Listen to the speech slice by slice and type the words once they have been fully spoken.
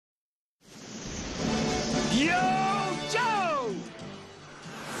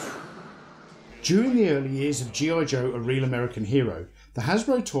During the early years of G.I. Joe: A Real American Hero, the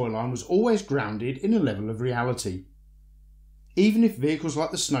Hasbro toy line was always grounded in a level of reality. Even if vehicles like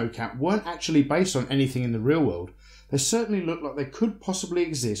the Snowcat weren't actually based on anything in the real world, they certainly looked like they could possibly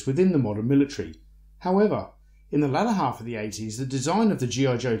exist within the modern military. However, in the latter half of the 80s, the design of the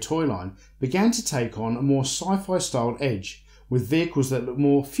G.I. Joe toy line began to take on a more sci-fi styled edge, with vehicles that look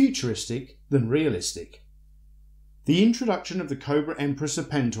more futuristic than realistic. The introduction of the Cobra Empress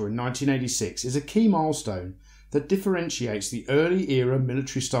Serpentor in 1986 is a key milestone that differentiates the early era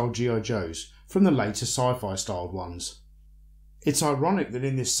military style G.I. Joes from the later sci-fi styled ones. It's ironic that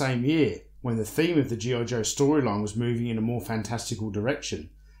in this same year, when the theme of the G.I. Joe storyline was moving in a more fantastical direction,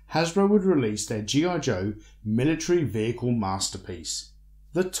 Hasbro would release their G.I. Joe military vehicle masterpiece,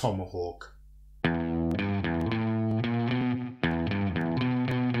 the Tomahawk.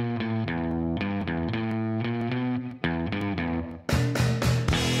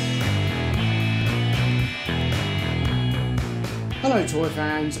 Hello toy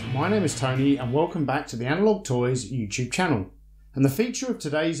fans, my name is Tony and welcome back to the Analog Toys YouTube channel and the feature of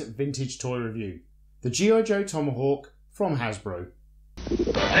today's vintage toy review, the G.I. Joe Tomahawk from Hasbro.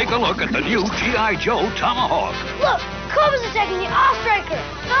 Take a look at the new G.I. Joe Tomahawk. Look, Cobra's attacking the Off-Striker!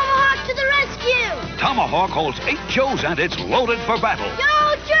 Tomahawk to the rescue! Tomahawk holds 8 Joes and it's loaded for battle.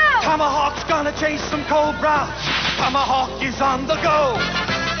 Go, Joe! Tomahawk's gonna chase some Cobra. Tomahawk is on the go.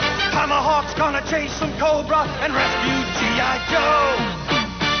 Tomahawk's gonna chase some Cobra and rescue G.I. Joe.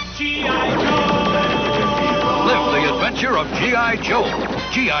 G.I. Joe! Live the adventure of G.I. Joe.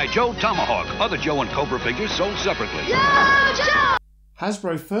 G.I. Joe Tomahawk. Other Joe and Cobra figures sold separately. Go, Joe!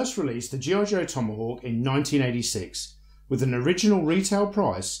 Hasbro first released the G.I. Joe Tomahawk in 1986 with an original retail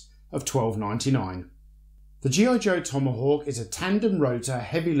price of $12.99. The G.I. Joe Tomahawk is a tandem rotor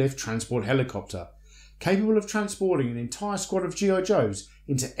heavy lift transport helicopter capable of transporting an entire squad of G.I. Joes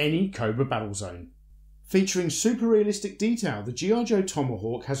into any Cobra battle zone. Featuring super realistic detail, the G.I. Joe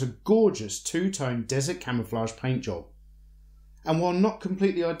Tomahawk has a gorgeous two-tone desert camouflage paint job. And while not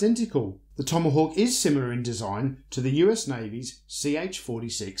completely identical, the Tomahawk is similar in design to the US Navy's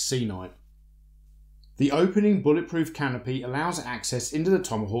CH-46 Sea Knight. The opening bulletproof canopy allows access into the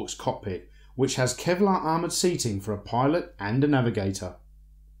Tomahawk's cockpit, which has Kevlar armoured seating for a pilot and a navigator.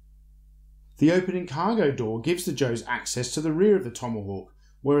 The opening cargo door gives the Joes access to the rear of the Tomahawk,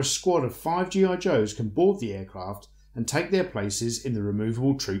 where a squad of 5 G.I. Joes can board the aircraft and take their places in the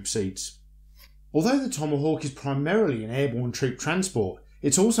removable troop seats. Although the Tomahawk is primarily an airborne troop transport,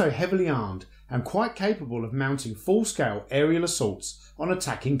 it's also heavily armed and quite capable of mounting full-scale aerial assaults on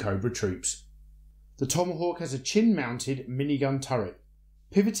attacking Cobra troops. The Tomahawk has a chin-mounted minigun turret,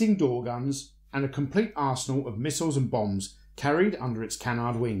 pivoting door guns, and a complete arsenal of missiles and bombs carried under its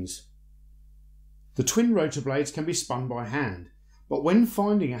canard wings. The twin rotor blades can be spun by hand, but when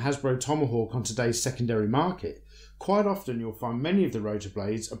finding a Hasbro Tomahawk on today's secondary market, quite often you'll find many of the rotor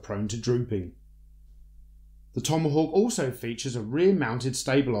blades are prone to drooping. The Tomahawk also features a rear-mounted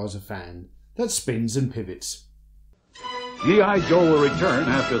stabiliser fan that spins and pivots. G.I. Joe will return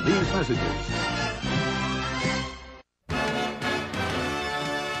after these messages.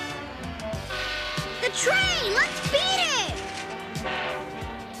 The train! Let's beat it!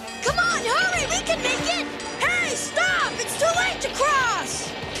 Come on, hurry! We can make it! Hey, stop! It's too late to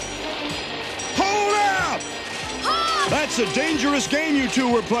cross! Hold up! Halt! That's a dangerous game you two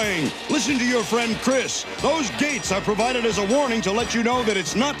were playing. Listen to your friend Chris. Those gates are provided as a warning to let you know that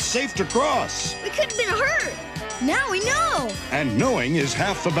it's not safe to cross. We could have been hurt. Now we know. And knowing is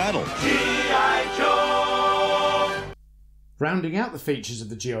half the battle. G.I. Joe! Rounding out the features of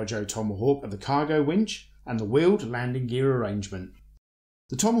the G.I. Joe Tomahawk are the cargo winch and the wheeled landing gear arrangement.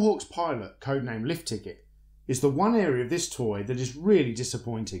 The Tomahawk's pilot, codenamed Lift Ticket, is the one area of this toy that is really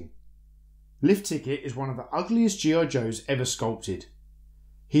disappointing. Lift Ticket is one of the ugliest G.I. Joes ever sculpted.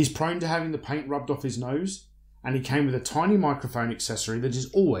 He's prone to having the paint rubbed off his nose, and he came with a tiny microphone accessory that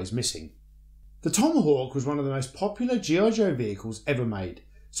is always missing. The Tomahawk was one of the most popular G.I. Joe vehicles ever made,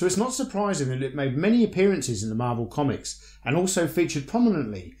 so it's not surprising that it made many appearances in the Marvel Comics and also featured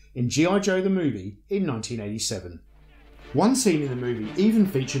prominently in G.I. Joe the movie in 1987. One scene in the movie even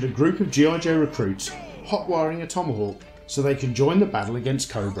featured a group of G.I. Joe recruits hot-wiring a Tomahawk so they can join the battle against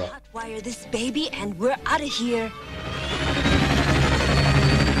Cobra. Hotwire this baby and we're out of here.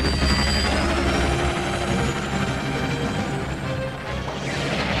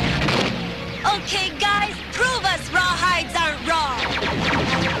 Okay, guys, prove us rawhides aren't raw.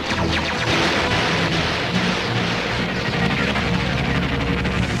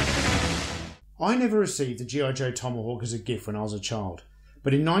 I never received the G.I. Joe Tomahawk as a gift when I was a child,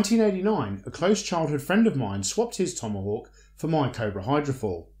 but in 1989 a close childhood friend of mine swapped his Tomahawk for my Cobra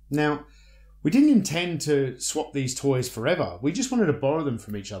Hydrofoil. Now, We didn't intend to swap these toys forever, we just wanted to borrow them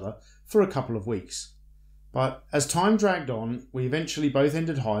from each other for a couple of weeks. But as time dragged on, we eventually both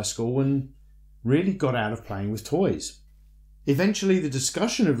ended high school and really got out of playing with toys. Eventually the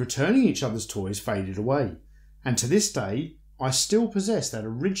discussion of returning each other's toys faded away, and to this day I still possess that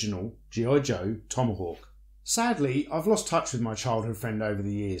original G.I. Joe Tomahawk. Sadly, I've lost touch with my childhood friend over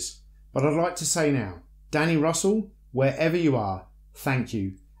the years, but I'd like to say now, Danny Russell, wherever you are, thank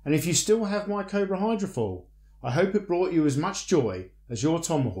you. And if you still have my Cobra Hydrofoil, I hope it brought you as much joy as your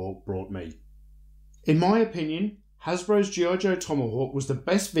Tomahawk brought me. In my opinion, Hasbro's G.I. Joe Tomahawk was the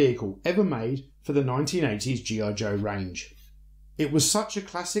best vehicle ever made for the 1980s G.I. Joe range. It was such a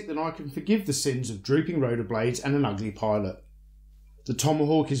classic that I can forgive the sins of drooping rotor blades and an ugly pilot. The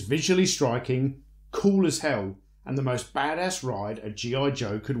Tomahawk is visually striking, cool as hell, and the most badass ride a G.I.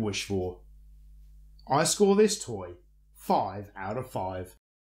 Joe could wish for. I score this toy 5 out of 5.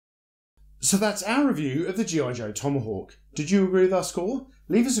 So that's our review of the G.I. Joe Tomahawk. Did you agree with our score?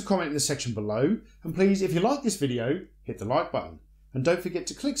 Leave us a comment in the section below, and please, if you like this video, hit the like button. And don't forget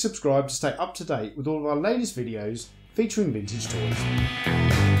to click subscribe to stay up to date with all of our latest videos featuring vintage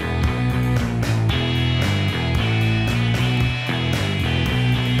toys.